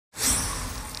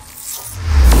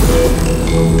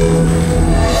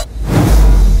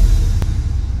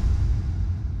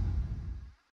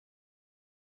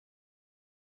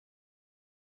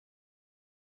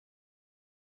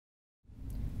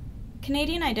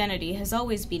Canadian identity has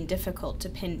always been difficult to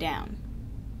pin down.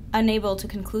 Unable to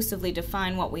conclusively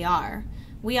define what we are,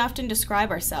 we often describe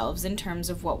ourselves in terms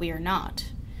of what we are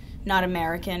not. Not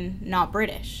American, not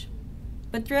British.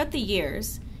 But throughout the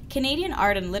years, Canadian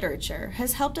art and literature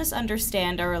has helped us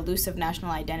understand our elusive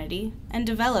national identity and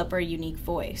develop our unique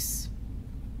voice.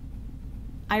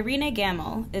 Irene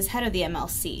Gammel is head of the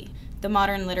MLC, the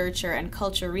Modern Literature and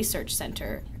Culture Research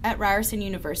Centre at Ryerson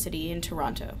University in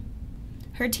Toronto.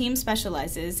 Her team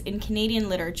specializes in Canadian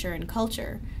literature and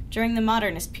culture during the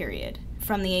modernist period,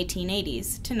 from the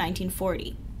 1880s to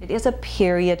 1940. It is a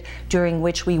period during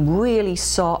which we really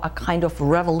saw a kind of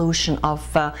revolution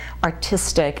of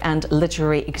artistic and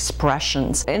literary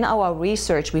expressions. In our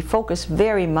research, we focus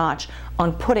very much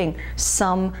on putting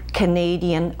some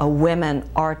Canadian women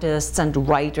artists and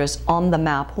writers on the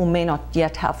map who may not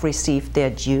yet have received their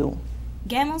due.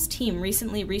 Gammel's team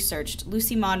recently researched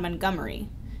Lucy Maud Montgomery,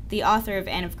 the author of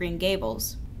Anne of Green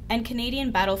Gables, and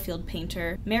Canadian battlefield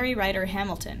painter Mary Riter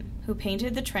Hamilton, who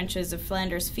painted the trenches of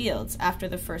Flanders fields after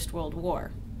the First World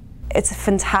War. It's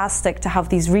fantastic to have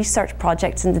these research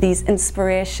projects into these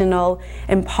inspirational,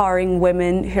 empowering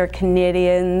women who are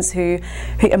Canadians, who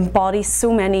embody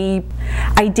so many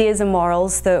ideas and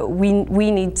morals that we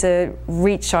need to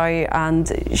reach out and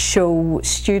show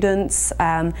students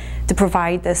to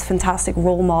provide this fantastic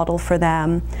role model for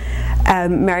them.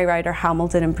 Mary Riter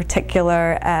Hamilton in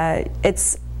particular,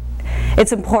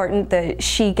 it's important that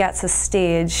she gets a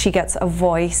stage, she gets a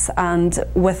voice, and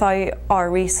without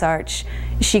our research,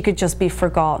 she could just be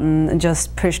forgotten and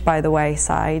just pushed by the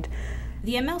wayside.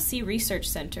 The MLC Research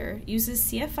Centre uses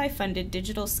CFI-funded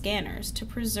digital scanners to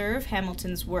preserve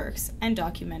Hamilton's works and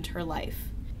document her life.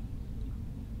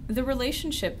 The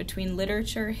relationship between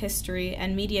literature, history,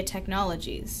 and media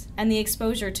technologies, and the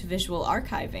exposure to visual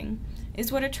archiving,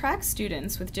 is what attracts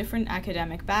students with different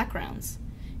academic backgrounds,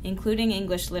 including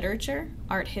English literature,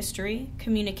 art history,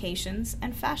 communications,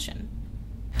 and fashion.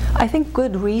 I think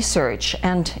good research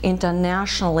and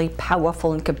internationally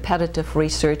powerful and competitive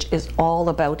research is all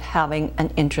about having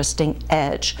an interesting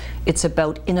edge. It's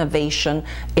about innovation,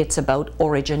 it's about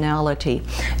originality.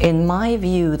 In my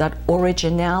view, that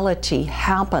originality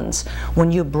happens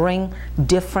when you bring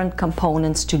different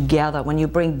components together, when you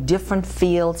bring different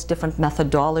fields, different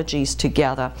methodologies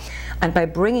together. And by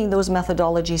bringing those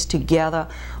methodologies together,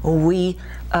 we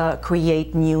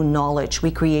create new knowledge, we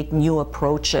create new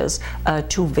approaches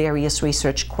to various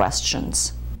research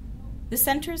questions. The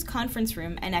Centre's conference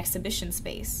room and exhibition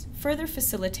space further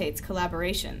facilitates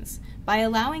collaborations by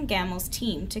allowing Gammel's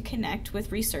team to connect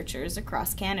with researchers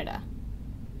across Canada.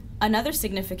 Another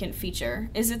significant feature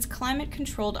is its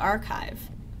climate-controlled archive,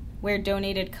 where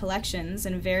donated collections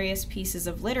and various pieces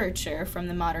of literature from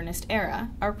the modernist era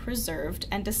are preserved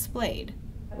and displayed.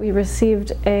 We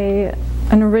received an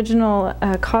original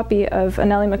copy of a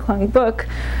Nellie McClung book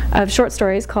of short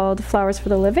stories called Flowers for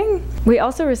the Living. We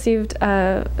also received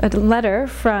a letter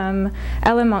from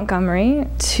Ellen Montgomery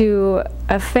to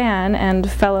a fan and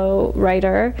fellow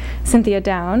writer, Cynthia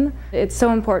Down. It's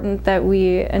so important that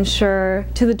we ensure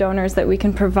to the donors that we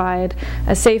can provide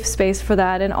a safe space for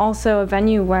that, and also a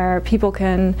venue where people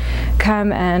can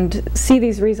come and see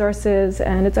these resources,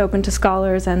 and it's open to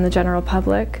scholars and the general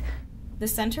public. The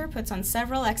Centre puts on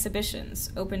several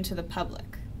exhibitions open to the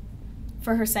public.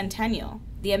 For her centennial,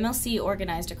 the MLC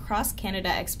organized a cross-Canada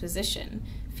exposition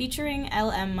featuring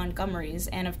L.M. Montgomery's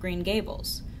Anne of Green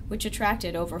Gables, which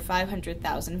attracted over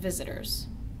 500,000 visitors.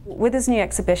 With this new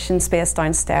exhibition space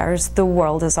downstairs, the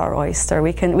world is our oyster.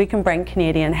 We can bring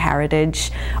Canadian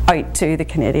heritage out to the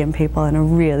Canadian people in a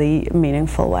really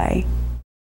meaningful way.